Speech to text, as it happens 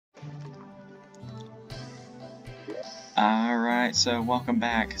Alright, so welcome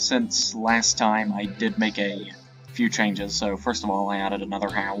back. Since last time I did make a few changes, so first of all I added another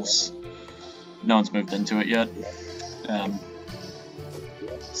house. No one's moved into it yet.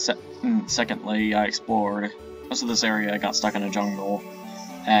 Secondly, I explored most of this area. I got stuck in a jungle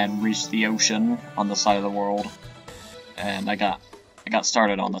and reached the ocean on the side of the world. And I got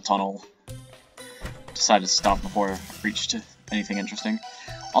started on the tunnel. Decided to stop before I reached anything interesting.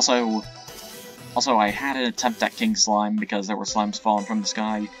 Also, I had an attempt at King Slime because there were slimes falling from the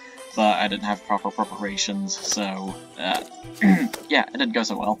sky, but I didn't have proper preparations, so, yeah, it didn't go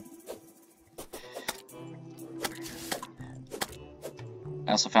so well.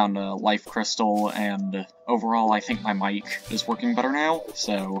 I also found a life crystal, and overall I think my mic is working better now,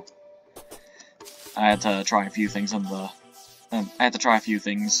 so I had to try a few things in the... I had to try a few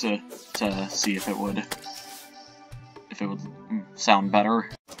things to see if it would sound better.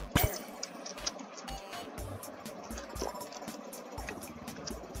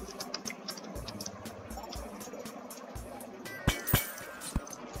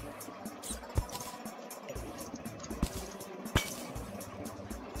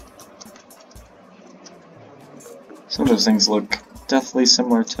 Some of those things look deathly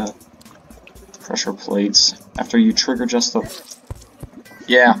similar to pressure plates. After you trigger just the...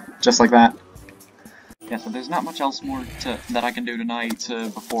 Yeah, just like that. Yeah, so there's not much else more that I can do tonight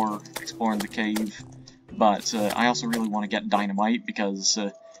before exploring the cave. But I also really want to get dynamite because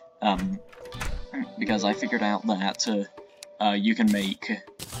I figured out that you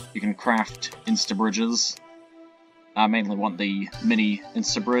can craft insta-bridges. I mainly want the mini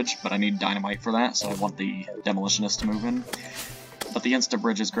insta-bridge, but I need dynamite for that, so I want the demolitionist to move in. But the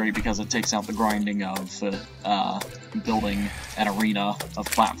insta-bridge is great because it takes out the grinding of building an arena of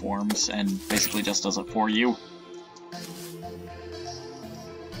platforms, and basically just does it for you.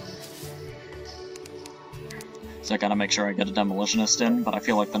 So I gotta make sure I get a demolitionist in, but I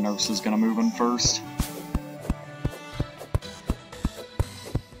feel like the nurse is gonna move in first.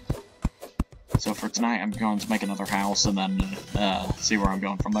 So for tonight, I'm going to make another house and then see where I'm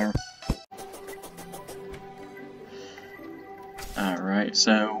going from there. Alright,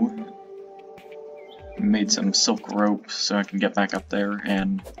 so made some silk rope so I can get back up there,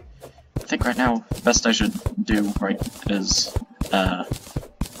 and I think right now the best I should do is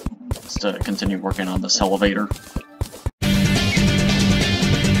to continue working on this elevator.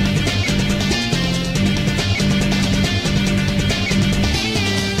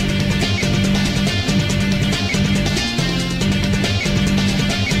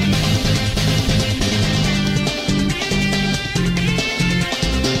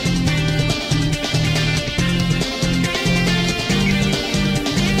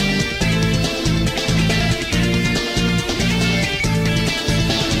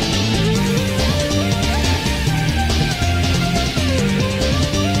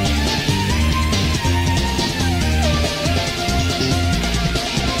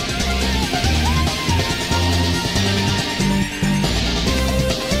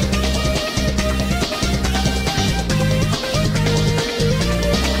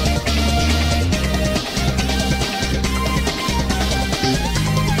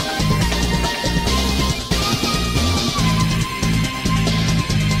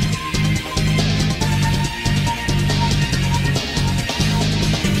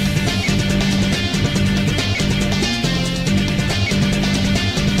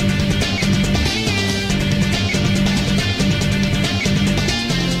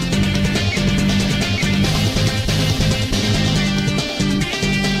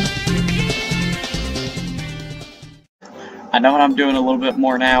 I know what I'm doing a little bit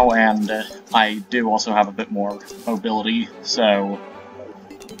more now, and I do also have a bit more mobility, so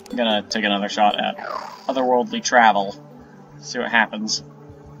I'm gonna take another shot at otherworldly travel, see what happens.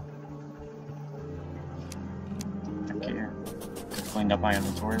 Okay, cleaned up my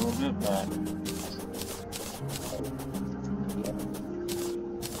inventory a little bit, but...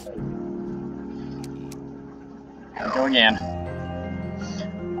 I'm going in.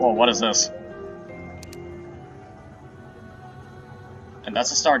 Whoa, what is this? And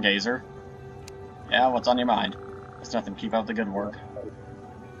that's a stargazer. Yeah, what's on your mind? It's nothing, keep up the good work.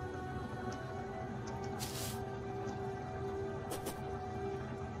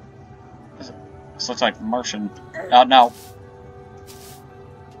 This looks like Martian. Oh, no.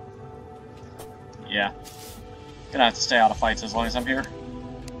 Yeah. Gonna have to stay out of fights as long as I'm here.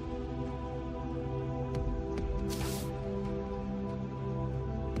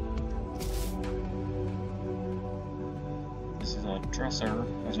 This is a dresser.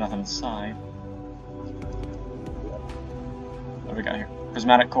 There's nothing inside. What do we got here?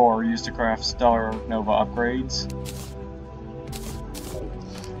 Prismatic core used to craft stellar nova upgrades.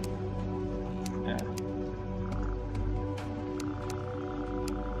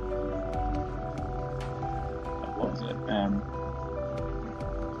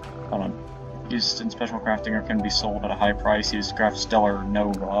 Hold on. Used in special crafting or can be sold at a high price. Used to craft Stellar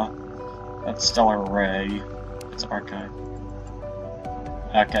Nova. That's Stellar Ray. It's Archive.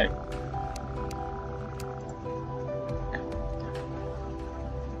 Okay.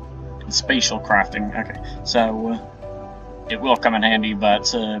 And spatial crafting. Okay. So, it will come in handy,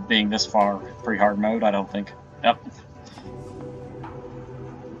 but being this far pre-hard mode, I don't think. Yep.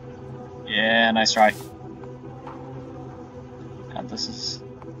 Yeah, nice try. God, this is...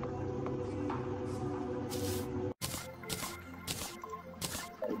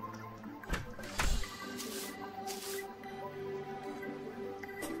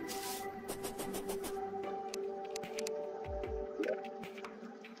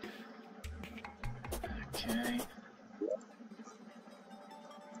 Okay.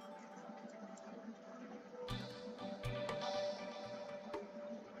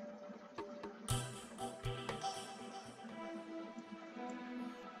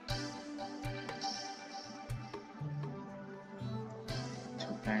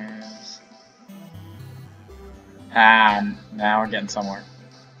 Now we're getting somewhere.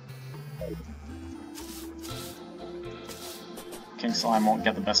 King Slime won't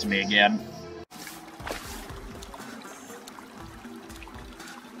get the best of me again.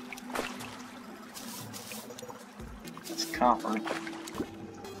 It's copper.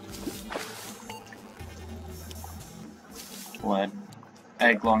 Lead.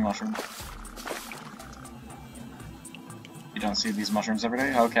 Egg glowing mushroom. You don't see these mushrooms every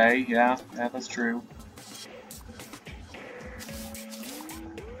day? Okay, yeah, that's true.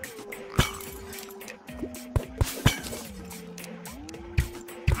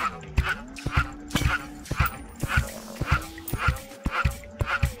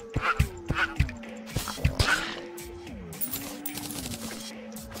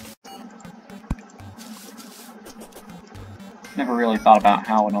 Never really thought about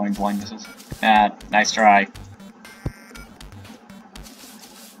how annoying blindness is. Ah, nice try.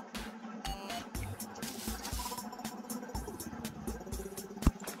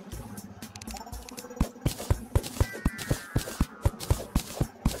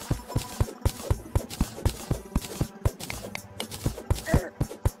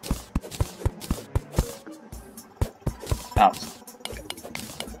 Oh.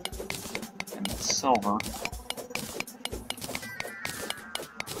 And it's silver.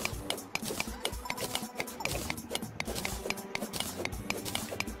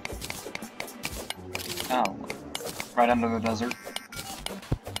 Oh, right under the desert.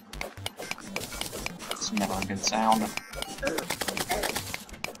 It's never a good sound.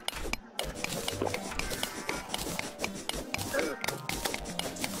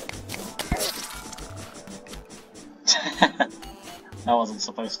 That wasn't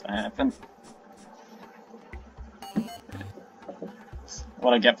supposed to happen.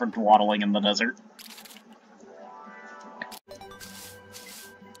 What I get for dawdling in the desert.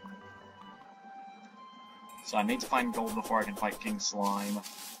 So I need to find gold before I can fight King Slime.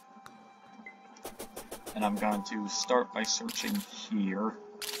 And I'm going to start by searching here.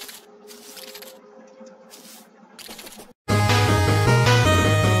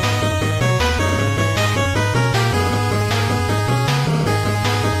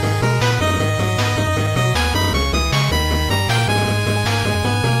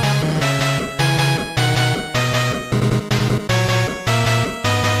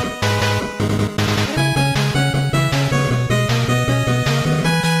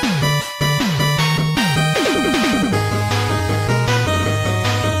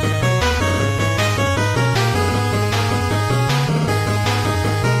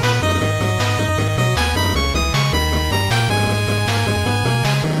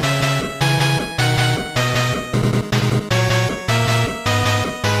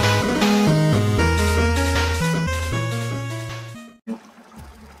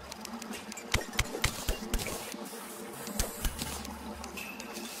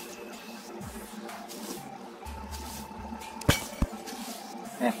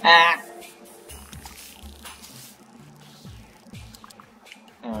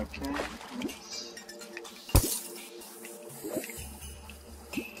 Okay.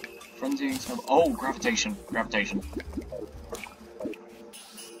 Frenzying snow. Oh, gravitation. Gravitation.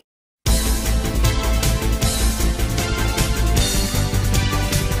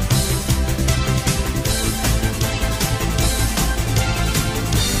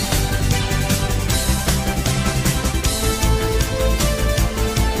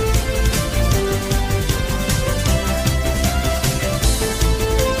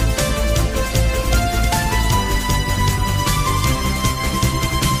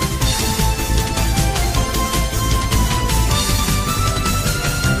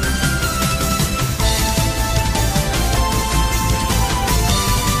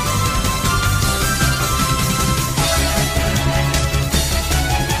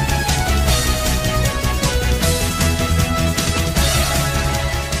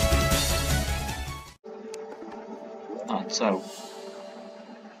 So,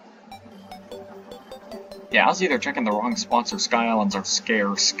 yeah, I was either checking the wrong spots or Sky Islands are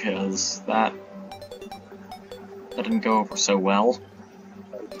scarce, because that didn't go over so well.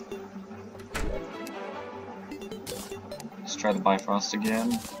 Let's try the Bifrost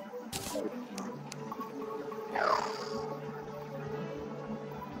again.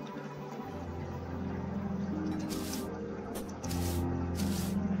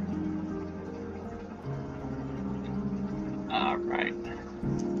 Alright.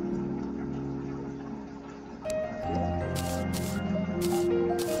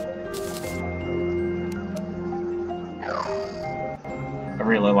 I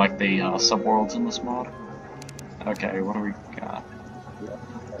really like the subworlds in this mod. Okay, what do we got?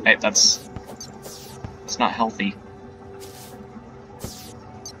 Hey, it's not healthy.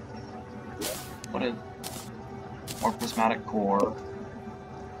 What is... More prismatic core.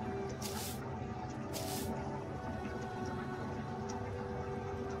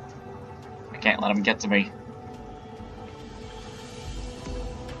 I can't let him get to me.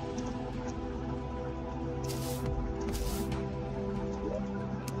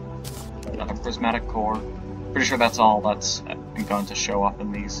 Another prismatic core. Pretty sure that's all that's going to show up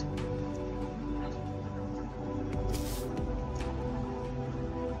in these.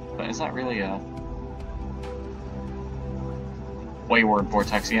 But is that really a wayward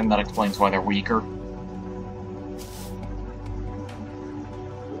Vortexian? That explains why they're weaker.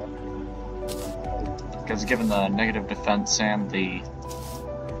 Because given the negative defense and the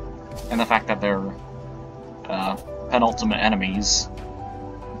fact that they're penultimate enemies,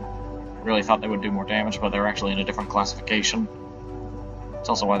 I really thought they would do more damage, but they're actually in a different classification. It's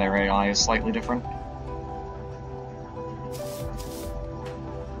also why their AI is slightly different.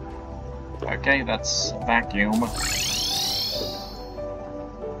 Okay, that's vacuum.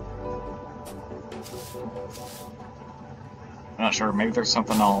 I'm not sure, maybe there's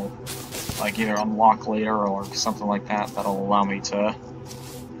something I'll like either unlock later or something like that that'll allow me to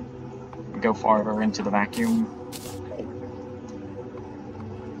go farther into the vacuum.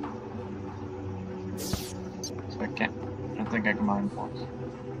 So I don't think I can mine force.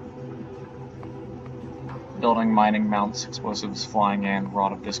 Building, mining, mounts, explosives, flying, and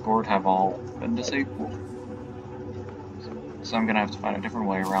Rod of Discord have all been disabled. So I'm gonna have to find a different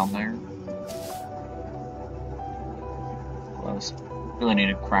way around there. Close. Really need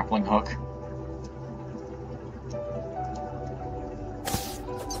a grappling hook.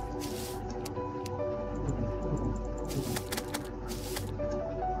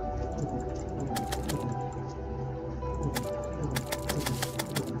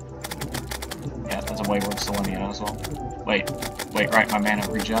 Yeah, that's a wayward Selenia as well. Wait, right, my mana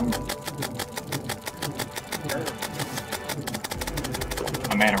regen.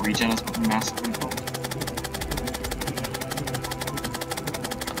 My mana regen is massively full.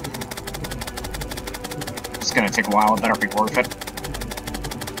 It's gonna take a while, it better be worth it.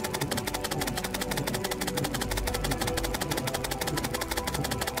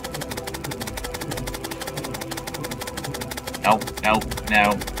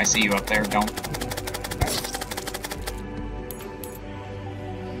 No, I see you up there, don't.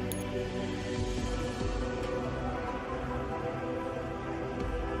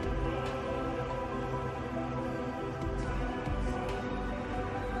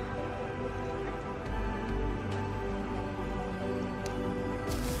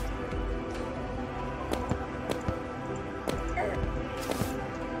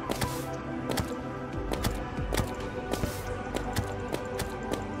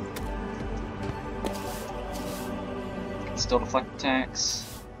 Still deflect attacks.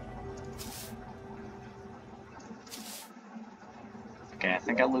 Okay, I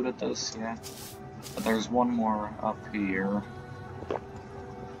think I looted this, yeah. But there's one more up here.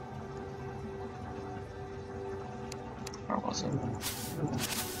 Where was it?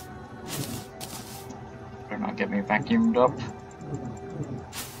 Better not get me vacuumed up.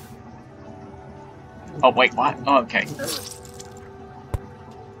 Oh, wait, what? Oh, okay.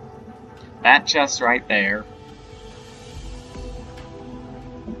 That chest right there.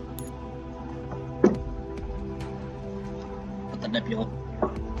 Nebula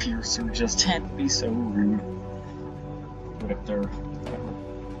Piercer just had to be so rude. What if they're... whatever.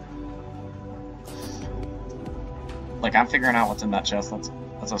 Like, I'm figuring out what's in that chest. That's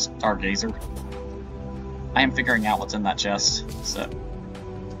a Stargazer. I am figuring out what's in that chest, so...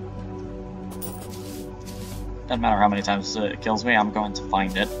 doesn't matter how many times it kills me, I'm going to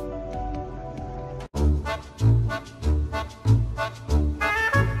find it.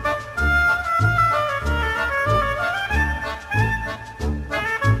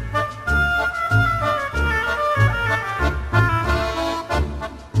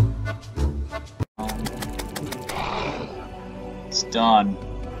 Done.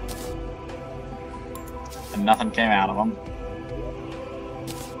 And nothing came out of them.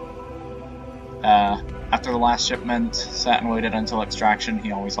 After the last shipment, sat and waited until extraction.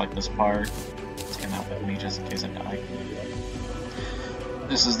 He always liked this part. It's gonna help me just in case I die.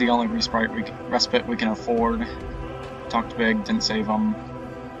 This is the only respite we can afford. Talked big, didn't save them.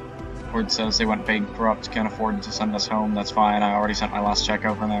 Word says they went bankrupt, can't afford to send us home. That's fine, I already sent my last check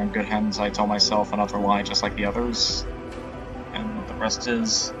over and they're in good hands. I told myself another lie just like the others. And the rest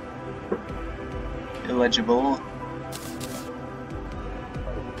is illegible.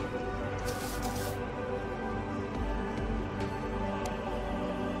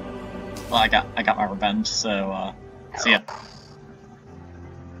 Well, I got my revenge, so see ya.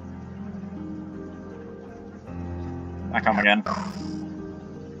 I come again.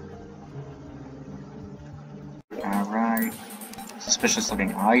 Alright. Suspicious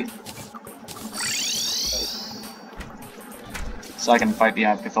looking eye. So I can fight the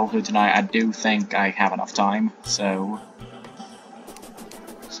Eye of Cthulhu tonight. I do think I have enough time, so...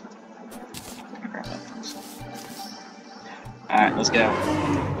 I'm gonna grab that first. Alright, let's go.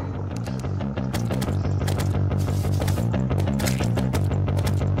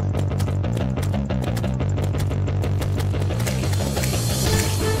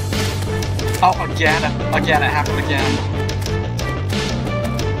 Oh, again, it happened again.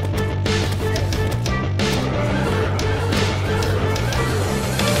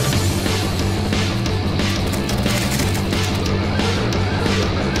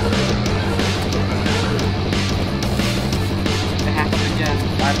 It happened again.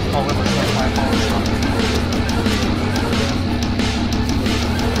 I've always like my phone.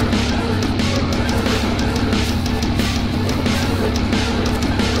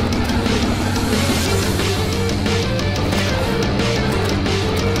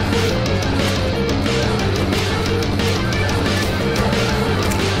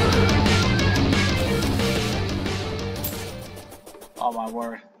 Oh my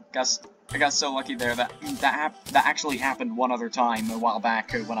word! I got so lucky there that actually happened one other time a while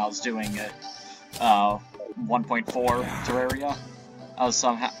back when I was doing 1.4 Terraria. I was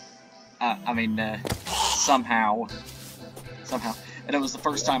somehow, somehow, and it was the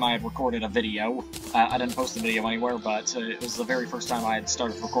first time I had recorded a video. I didn't post the video anywhere, but it was the very first time I had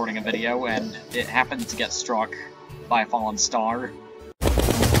started recording a video, and it happened to get struck by a fallen star.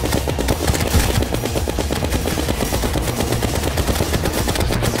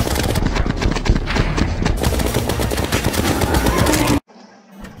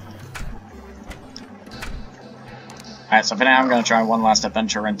 Alright, so for now I'm gonna try one last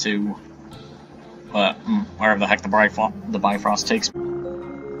adventure into wherever the heck the Bifrost takes me.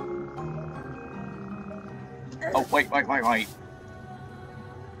 Oh, wait.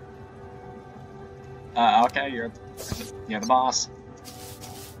 Okay, you're the boss.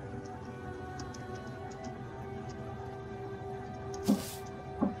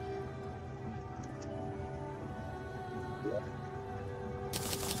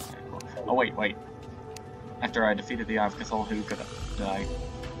 Oh, wait. After I defeated the Eye of Cthulhu, did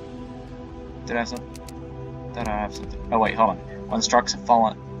I have something? Oh wait, hold on. When struck,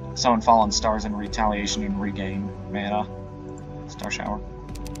 summon fallen stars in retaliation and regain mana. Star shower.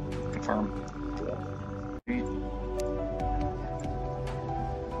 Confirm.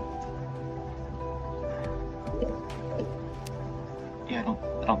 Yeah,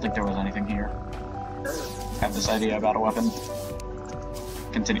 I don't think there was anything here. I have this idea about a weapon.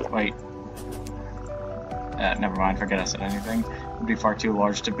 Continue. Wait. Never mind, forget I said anything. It would be far too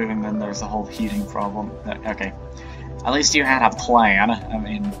large to boot, and then there's the whole heating problem. Okay. At least you had a plan. I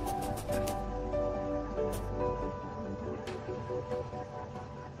mean...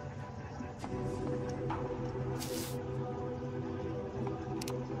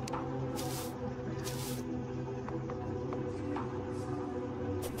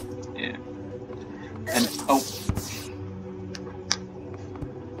 Yeah. And, oh!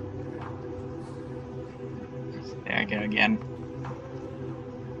 Again.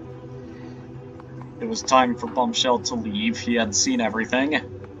 It was time for Bombshell to leave. He had seen everything.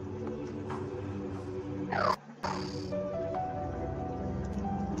 I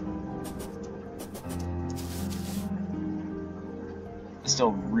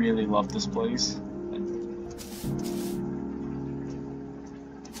still really love this place.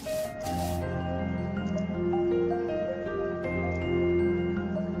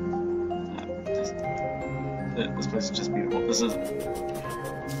 This place is just beautiful.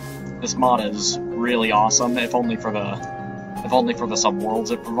 This mod is really awesome, if only for the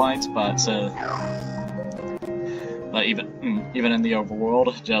subworlds it provides, but even in the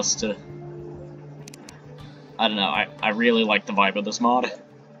overworld, just I don't know, I really like the vibe of this mod.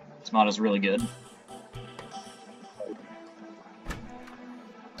 This mod is really good.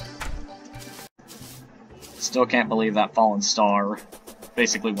 Still can't believe that Fallen Star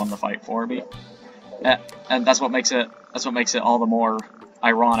basically won the fight for me. And that's what makes it all the more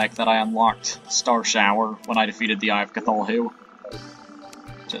ironic that I unlocked Star Shower when I defeated the Eye of Cthulhu.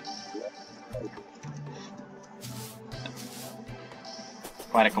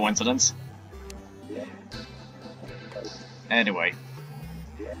 Quite a coincidence. Anyway.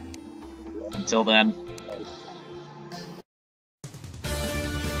 Until then,